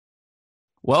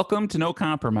Welcome to No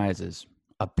Compromises,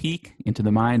 a peek into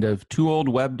the mind of two old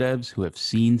web devs who have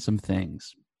seen some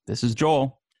things. This is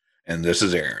Joel. And this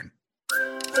is Aaron.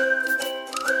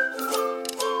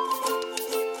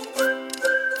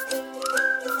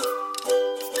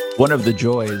 One of the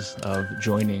joys of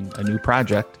joining a new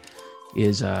project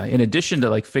is in addition to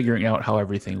like figuring out how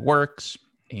everything works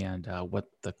and what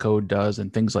the code does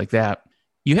and things like that,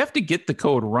 you have to get the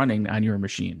code running on your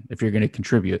machine if you're going to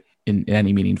contribute in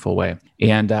any meaningful way.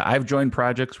 And I've joined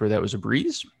projects where that was a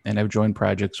breeze, and I've joined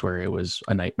projects where it was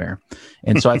a nightmare.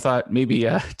 And so I thought maybe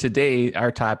today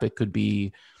our topic could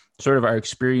be sort of our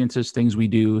experiences, things we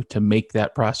do to make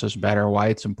that process better, why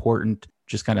it's important,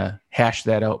 just kind of hash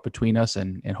that out between us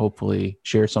and hopefully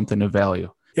share something of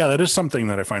value. Yeah, that is something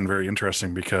that I find very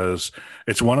interesting because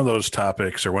it's one of those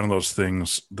topics or one of those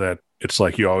things that it's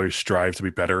like you always strive to be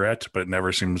better at, but it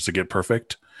never seems to get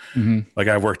perfect. Mm-hmm. Like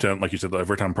I've worked on, like you said, I've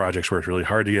worked on projects where it's really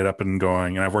hard to get up and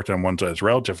going, and I've worked on ones that's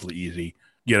relatively easy,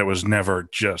 yet it was never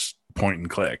just point and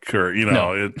click or,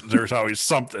 there's always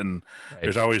something,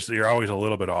 right. You're always a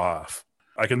little bit off.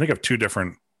 I can think of two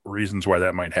different reasons why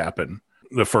that might happen.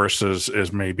 The first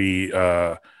is maybe,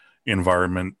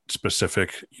 environment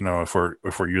specific, if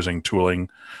we're using tooling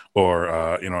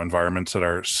or environments that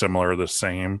are similar, the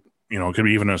same, it could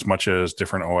be even as much as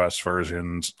different OS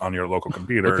versions on your local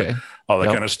computer, okay. All that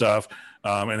kind of stuff.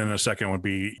 And then the second would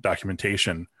be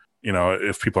documentation,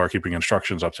 if people are keeping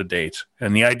instructions up to date.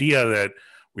 And the idea that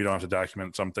we don't have to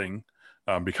document something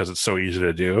because it's so easy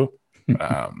to do,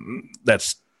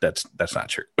 that's not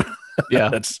true.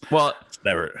 Yeah. It's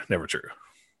never true.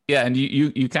 Yeah, and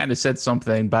you kind of said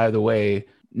something, by the way,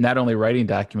 not only writing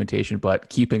documentation, but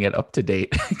keeping it up to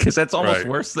date, because that's almost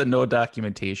worse than no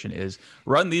documentation is.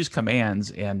 Run these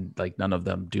commands and like none of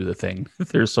them do the thing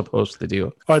they're supposed to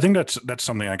do. Well, I think that's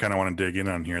something I kind of want to dig in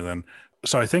on here then.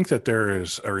 So I think that there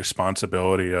is a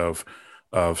responsibility of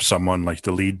someone like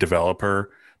the lead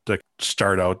developer to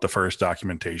start out the first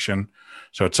documentation.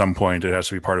 So at some point it has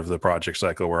to be part of the project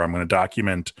cycle where I'm going to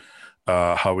document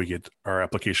how we get our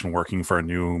application working for a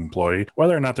new employee,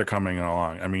 whether or not they're coming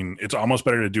along. I mean, it's almost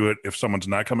better to do it if someone's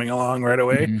not coming along right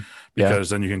away, because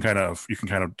then you can kind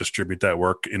of distribute that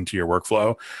work into your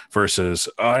workflow versus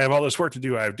I have all this work to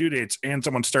do. I have due dates and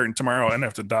someone's starting tomorrow and I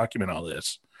have to document all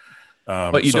this.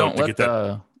 But you don't let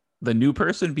the new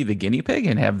person be the guinea pig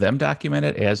and have them document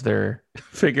it as they're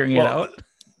figuring it out.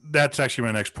 That's actually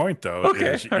my next point, though.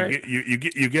 Okay, is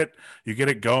you get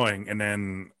it going, and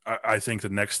then I think the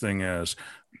next thing is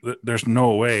there's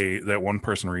no way that one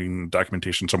person reading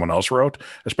documentation someone else wrote,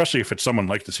 especially if it's someone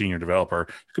like the senior developer,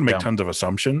 who can make tons of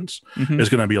assumptions, is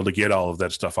going to be able to get all of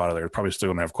that stuff out of there. Probably still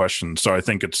going to have questions. So I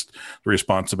think it's the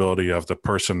responsibility of the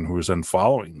person who's then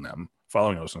following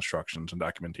those instructions and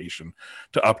documentation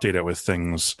to update it with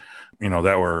things,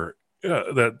 that were.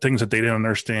 That things that they didn't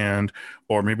understand,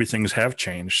 or maybe things have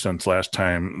changed since last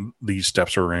time these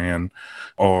steps were ran.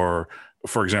 Or,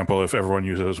 for example, if everyone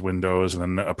uses Windows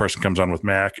and then a person comes on with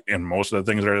Mac and most of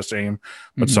the things are the same,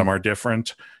 but some are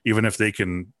different, even if they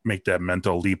can make that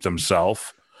mental leap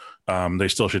themselves, they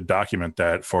still should document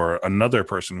that for another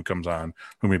person who comes on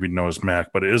who maybe knows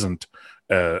Mac, but doesn't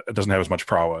have as much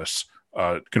prowess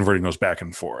converting those back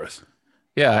and forth.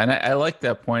 Yeah, and I like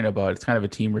that point about it's kind of a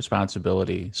team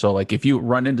responsibility. So like if you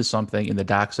run into something in the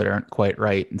docs that aren't quite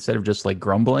right, instead of just like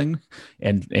grumbling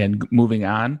and moving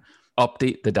on,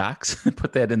 update the docs,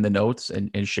 put that in the notes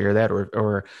and share that,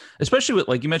 or especially with,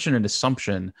 like you mentioned, an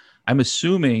assumption. I'm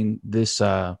assuming this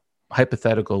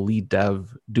hypothetical lead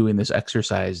dev doing this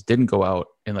exercise didn't go out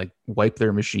and like wipe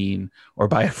their machine or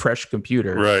buy a fresh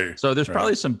computer. Right. So there's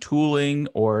probably some tooling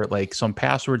or like some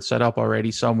password set up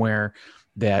already somewhere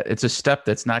that it's a step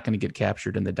that's not going to get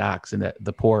captured in the docs, and that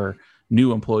the poor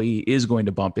new employee is going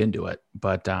to bump into it.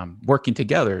 But working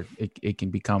together, it can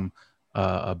become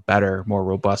a better, more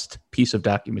robust piece of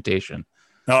documentation.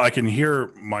 Now, I can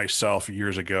hear myself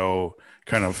years ago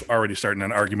kind of already starting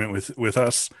an argument with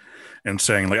us and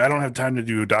saying, like, I don't have time to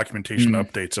do documentation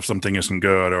updates if something isn't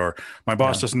good, or my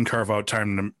boss doesn't carve out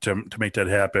time to make that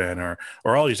happen, or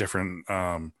all these different,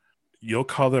 you'll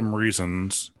call them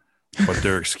reasons, but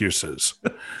they're excuses.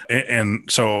 And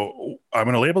so I'm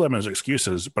going to label them as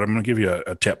excuses, but I'm going to give you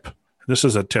a tip. This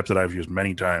is a tip that I've used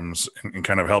many times and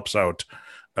kind of helps out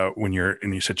when you're in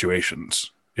these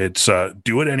situations. It's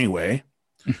do it anyway,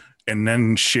 and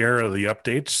then share the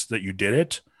updates that you did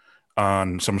it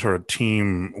on some sort of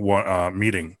team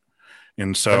meeting.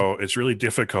 And so it's really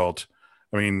difficult.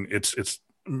 I mean, it's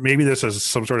maybe this is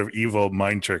some sort of evil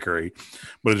mind trickery,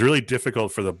 but it's really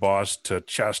difficult for the boss to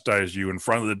chastise you in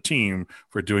front of the team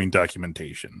for doing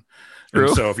documentation. True.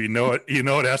 And so if you know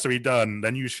it has to be done,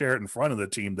 then you share it in front of the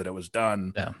team that it was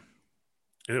done. Yeah.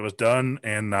 It was done,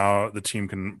 and now the team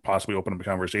can possibly open up a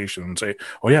conversation and say,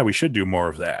 oh yeah, we should do more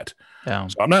of that. Yeah.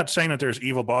 So I'm not saying that there's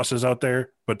evil bosses out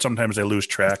there, but sometimes they lose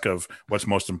track of what's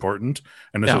most important.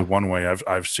 And this is one way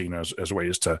I've seen as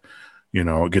ways to,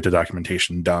 get the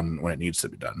documentation done when it needs to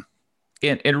be done.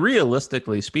 And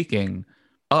realistically speaking,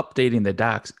 updating the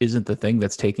docs isn't the thing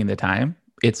that's taking the time.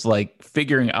 It's like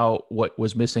figuring out what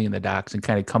was missing in the docs and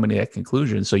kind of coming to that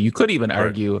conclusion. So you could even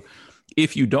argue,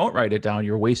 if you don't write it down,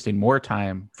 you're wasting more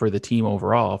time for the team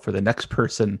overall, for the next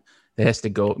person that has to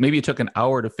go. Maybe it took an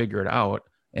hour to figure it out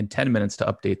and 10 minutes to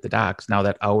update the docs. Now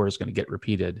that hour is going to get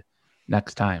repeated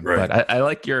next time. Right. But I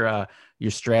like your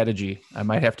strategy. I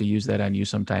might have to use that on you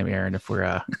sometime, Aaron, if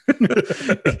we're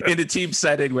in a team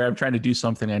setting where I'm trying to do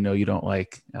something I know you don't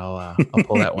like. I'll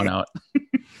pull that one out.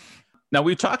 Now,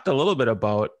 we talked a little bit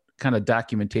about kind of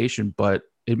documentation, but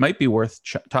it might be worth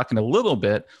talking a little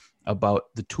bit about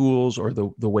the tools or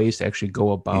the ways to actually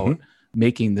go about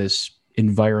making this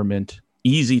environment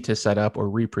easy to set up or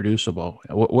reproducible.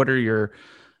 What are your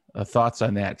thoughts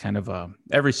on that? Kind of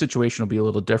every situation will be a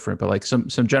little different, but like some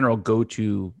general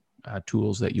go-to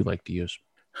tools that you like to use.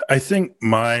 I think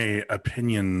my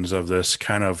opinions of this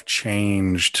kind of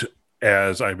changed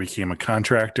as I became a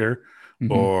contractor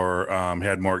or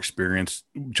had more experience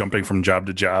jumping from job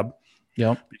to job.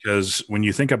 Yeah. Because when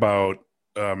you think about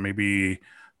maybe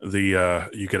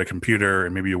you get a computer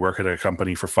and maybe you work at a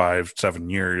company for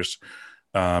 5-7 years,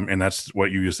 and that's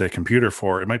what you use that computer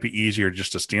for, it might be easier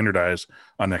just to standardize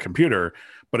on that computer.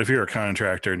 But if you're a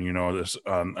contractor and this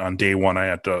on day one, I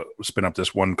had to spin up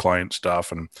this one client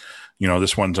stuff, and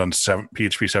this one's on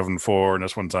PHP 7.4 and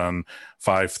this one's on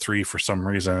 5.3 for some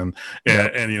reason,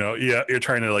 and you're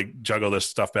trying to like juggle this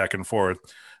stuff back and forth.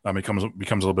 It becomes a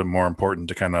little bit more important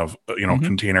to kind of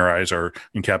containerize or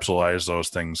encapsulize those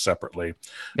things separately.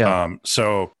 Yeah.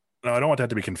 So no, I don't want that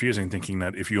to be confusing, thinking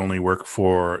that if you only work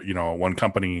for one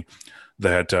company,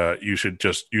 that you should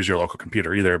just use your local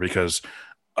computer either, because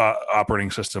operating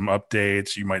system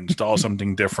updates, you might install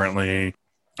something differently.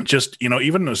 Just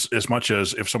even as much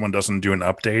as if someone doesn't do an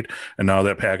update and now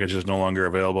that package is no longer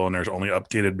available and there's only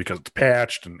updated because it's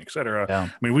patched and etc. Yeah.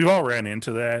 I mean, we've all ran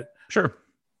into that. Sure.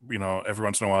 Every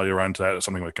once in a while you run into that,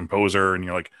 something like Composer, and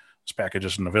you're like, this package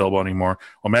isn't available anymore.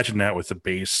 Well, imagine that with the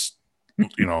base,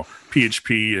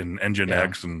 PHP and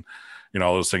Nginx and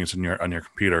all those things on your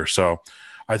computer. So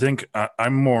I think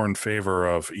I'm more in favor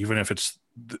of, even if it's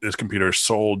this computer's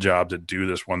sole job to do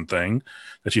this one thing,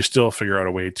 that you still figure out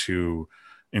a way to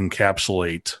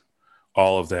encapsulate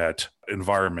all of that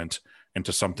environment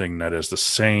into something that is the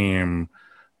same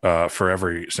for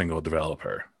every single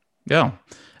developer. Yeah.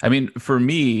 I mean, for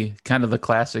me, kind of the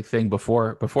classic thing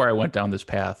before I went down this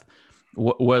path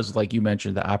was, like you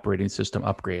mentioned, the operating system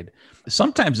upgrade.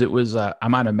 Sometimes it was,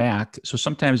 I'm on a Mac, so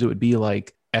sometimes it would be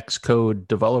like Xcode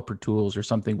developer tools or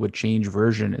something would change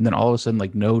version, and then all of a sudden,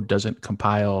 like Node doesn't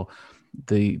compile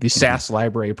the Sass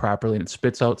library properly, and it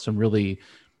spits out some really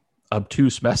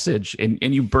obtuse message, and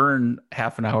you burn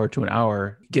half an hour to an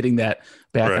hour getting that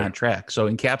back on track. So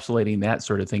encapsulating that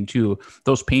sort of thing too,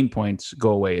 those pain points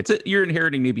go away. You're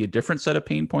inheriting maybe a different set of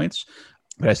pain points,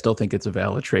 but I still think it's a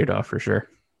valid trade-off for sure.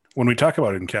 When we talk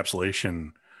about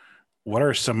encapsulation, what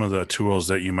are some of the tools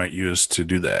that you might use to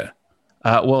do that?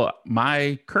 Well,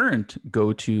 my current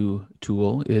go-to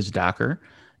tool is Docker.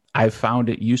 I've found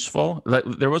it useful.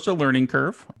 There was a learning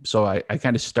curve, so I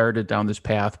kind of started down this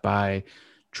path by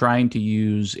trying to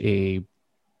use a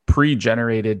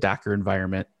pre-generated Docker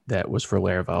environment that was for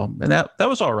Laravel, and that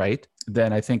was all right.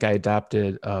 Then I think I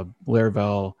adopted a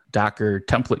Laravel Docker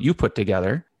template you put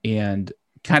together and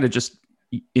kind of just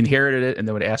inherited it, and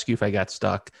then would ask you if I got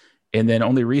stuck. And then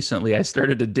only recently I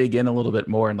started to dig in a little bit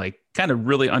more and like kind of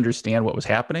really understand what was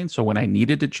happening. So when I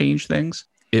needed to change things,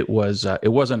 it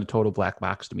wasn't a total black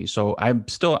box to me. So I'm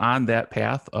still on that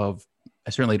path of, I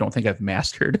certainly don't think I've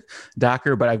mastered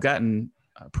Docker, but I've gotten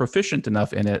proficient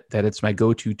enough in it that it's my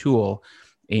go-to tool.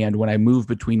 And when I move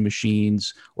between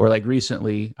machines, or like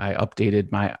recently I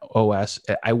updated my OS,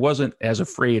 I wasn't as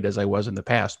afraid as I was in the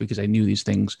past because I knew these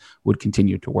things would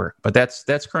continue to work. But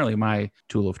that's currently my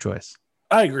tool of choice.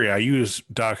 I agree. I use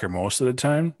Docker most of the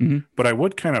time, but I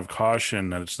would kind of caution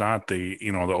that it's not the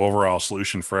overall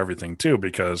solution for everything too,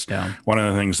 because one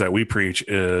of the things that we preach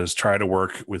is try to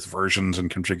work with versions and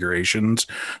configurations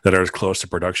that are as close to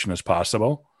production as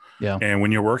possible. Yeah. And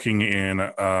when you're working in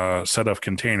a set of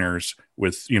containers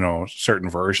with, certain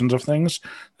versions of things,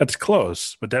 that's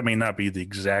close, but that may not be the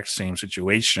exact same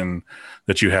situation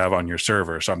that you have on your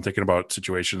server. So I'm thinking about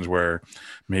situations where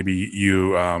maybe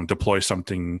you deploy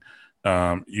something,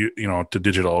 to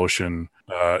DigitalOcean,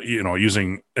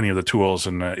 using any of the tools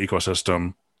in the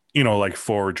ecosystem, like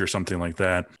Forge or something like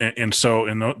that. And so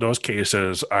in those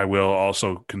cases, I will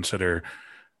also consider,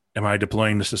 am I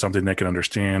deploying this to something that can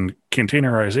understand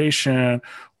containerization,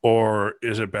 or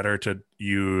is it better to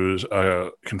use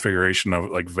a configuration of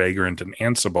like Vagrant and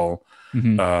Ansible?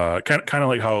 Mm-hmm. Kind of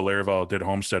like how Laravel did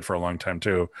Homestead for a long time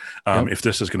too. Yep. If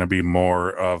this is going to be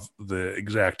more of the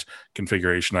exact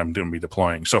configuration I'm going to be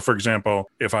deploying. So, for example,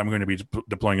 if I'm going to be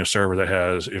deploying a server that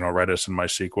has Redis and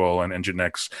MySQL and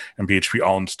Nginx and PHP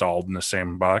all installed in the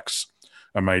same box,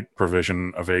 I might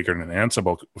provision a Vagrant and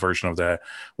Ansible version of that.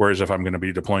 Whereas if I'm going to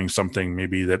be deploying something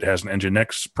maybe that has an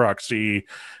Nginx proxy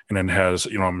and then has,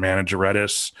 manage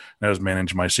Redis, and has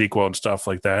manage MySQL and stuff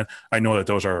like that, I know that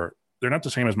they're not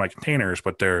the same as my containers,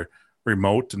 but they're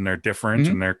remote and they're different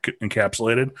and they're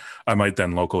encapsulated. I might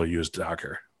then locally use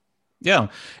Docker. Yeah.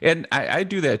 And I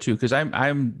do that too, because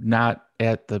I'm not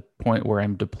at the point where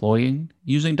I'm deploying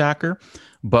using Docker.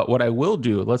 But what I will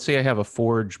do, let's say I have a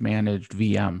Forge managed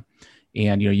VM,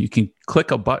 and you can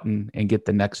click a button and get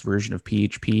the next version of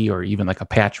PHP or even like a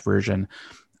patch version.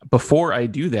 Before I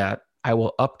do that, I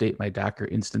will update my Docker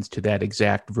instance to that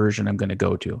exact version I'm going to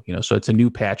go to. So it's a new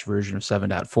patch version of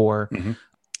 7.4. Mm-hmm.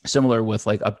 Similar with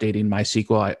like updating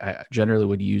MySQL, I generally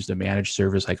would use the managed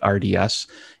service like RDS,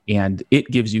 and it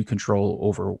gives you control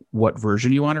over what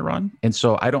version you want to run. And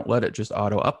so I don't let it just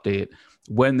auto update.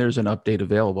 When there's an update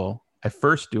available, I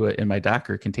first do it in my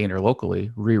Docker container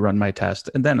locally, rerun my test,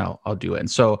 and then I'll do it. And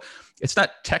so it's not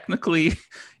technically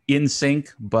in sync,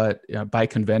 but by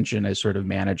convention, I sort of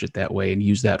manage it that way and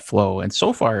use that flow. And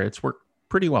so far, it's worked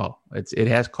pretty well. It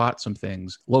has caught some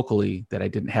things locally that I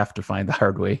didn't have to find the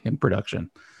hard way in production.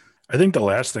 I think the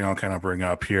last thing I'll kind of bring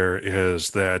up here is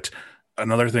that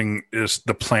another thing is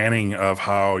the planning of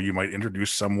how you might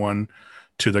introduce someone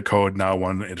to the code now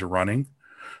when it's running.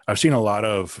 I've seen a lot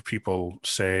of people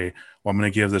say, well, I'm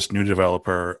going to give this new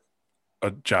developer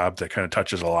a job that kind of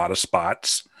touches a lot of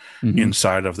spots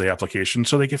inside of the application,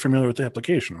 so they get familiar with the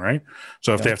application, right?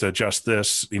 So if they have to adjust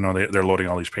this, they're loading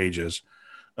all these pages.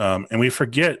 And we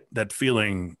forget that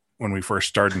feeling when we first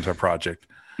start into a project,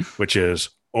 which is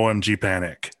OMG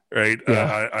panic, right?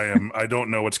 Yeah. I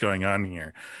don't know what's going on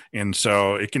here. And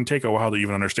so it can take a while to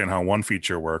even understand how one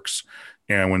feature works.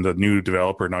 And when the new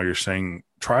developer, now you're saying,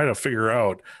 try to figure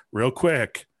out real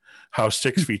quick how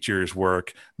 6 features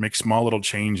work, make small little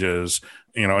changes,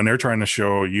 and they're trying to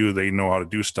show you they know how to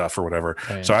do stuff or whatever.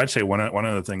 Right. So I'd say one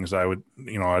of the things I would,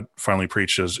 I'd finally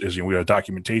preach is we have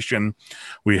documentation,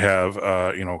 we have,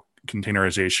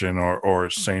 containerization or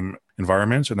same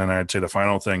environments. And then I'd say the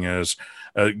final thing is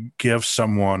give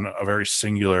someone a very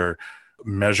singular,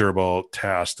 measurable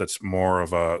task that's more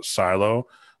of a silo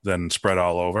than spread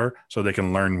all over, so they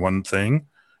can learn one thing.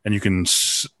 And you can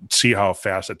see how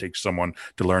fast it takes someone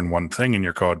to learn one thing in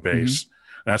your code base.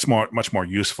 And that's much more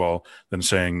useful than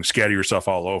saying scatter yourself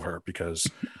all over, because,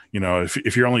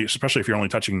 if you're only, especially if you're only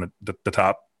touching the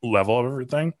top level of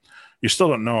everything, you still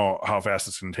don't know how fast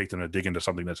it's going to take them to dig into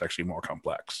something that's actually more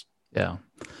complex. Yeah.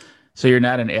 So you're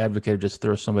not an advocate of just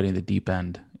throw somebody in the deep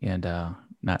end and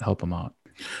not help them out.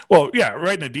 Well, yeah,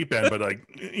 right in the deep end,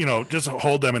 but just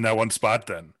hold them in that one spot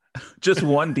then. Just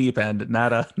one deep end,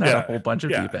 not a whole bunch of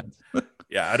deep ends.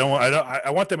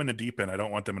 I want them in the deep end. I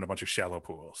don't want them in a bunch of shallow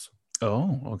pools.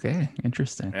 Oh, okay.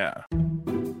 Interesting. Yeah.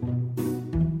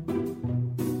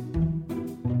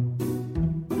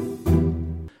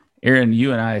 Aaron,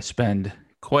 you and I spend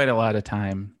quite a lot of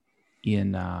time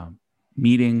in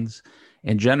meetings,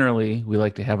 and generally we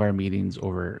like to have our meetings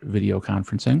over video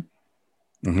conferencing.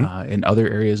 In other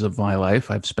areas of my life,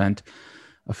 I've spent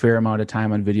a fair amount of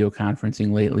time on video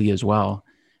conferencing lately as well.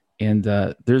 And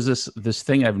there's this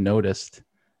thing I've noticed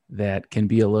that can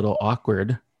be a little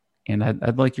awkward, and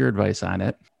I'd like your advice on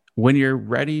it. When you're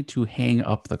ready to hang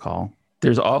up the call,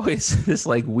 there's always this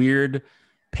like weird,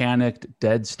 panicked,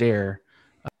 dead stare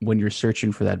when you're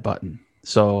searching for that button.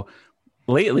 So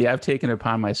lately, I've taken it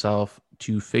upon myself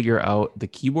to figure out the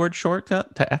keyboard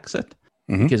shortcut to exit.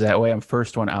 Because that way I'm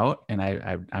first one out, and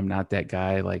I'm not that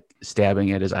guy like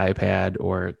stabbing at his iPad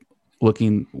or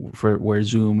looking for where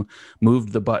Zoom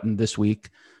moved the button this week.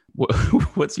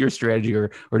 What's your strategy, or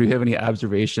do you have any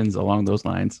observations along those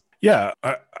lines? Yeah,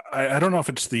 I don't know if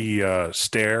it's the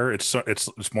stare. It's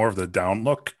more of the down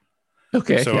look.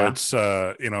 Okay. So it's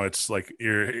it's like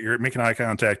you're making eye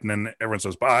contact, and then everyone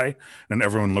says bye, and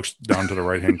everyone looks down to the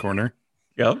right hand corner.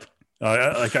 Yep.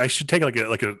 I should take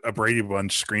like a Brady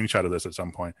Bunch screenshot of this at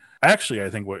some point. Actually, I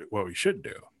think what we should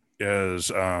do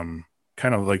is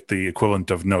kind of like the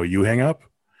equivalent of no, you hang up,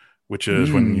 which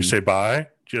is when you say bye,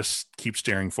 just keep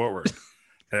staring forward.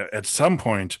 At some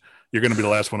point, you're going to be the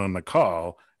last one on the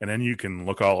call, and then you can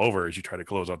look all over as you try to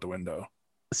close out the window.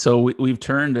 So we've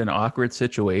turned an awkward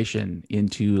situation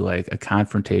into like a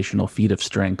confrontational feat of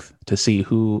strength to see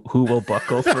who will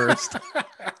buckle first.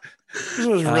 This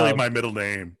was really my middle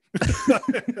name.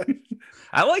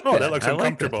 I like that. That looks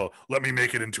uncomfortable. Let me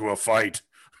make it into a fight.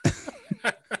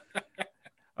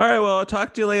 All right, well, I'll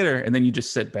talk to you later. And then you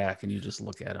just sit back and you just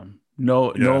look at him.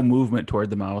 No movement toward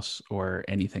the mouse or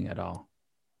anything at all.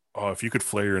 Oh, if you could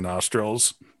flare your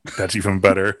nostrils, that's even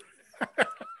better.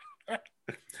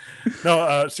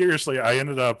 No, seriously, I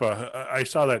ended up, I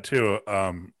saw that too.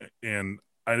 And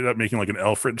I ended up making like an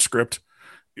Alfred script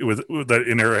with that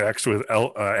interacts with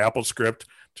Apple script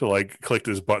to like click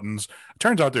these buttons. It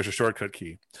turns out there's a shortcut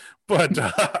key, but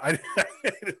I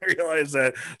didn't realize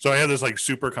that. So I have this like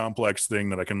super complex thing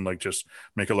that I can like just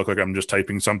make it look like I'm just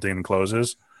typing something and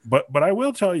closes. But I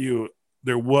will tell you,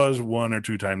 there was one or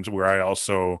two times where I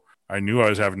knew I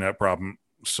was having that problem.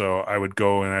 So I would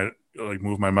go and I like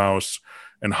move my mouse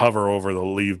and hover over the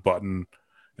leave button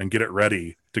and get it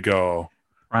ready to go.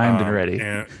 Primed and ready.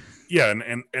 And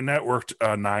that worked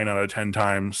 9 out of 10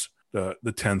 times. The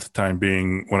 10th time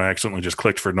being when I accidentally just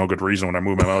clicked for no good reason when I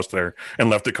moved my mouse there and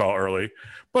left the call early.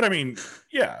 But I mean,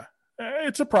 yeah,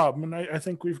 it's a problem. And I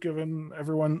think we've given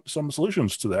everyone some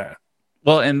solutions to that.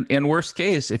 Well, and in worst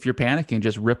case, if you're panicking,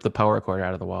 just rip the power cord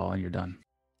out of the wall and you're done.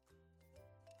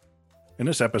 In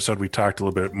this episode, we talked a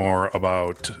little bit more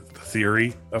about the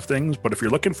theory of things, but if you're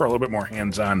looking for a little bit more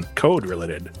hands-on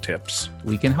code-related tips,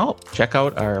 we can help. Check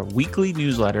out our weekly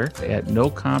newsletter at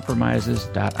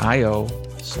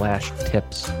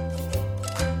nocompromises.io/tips.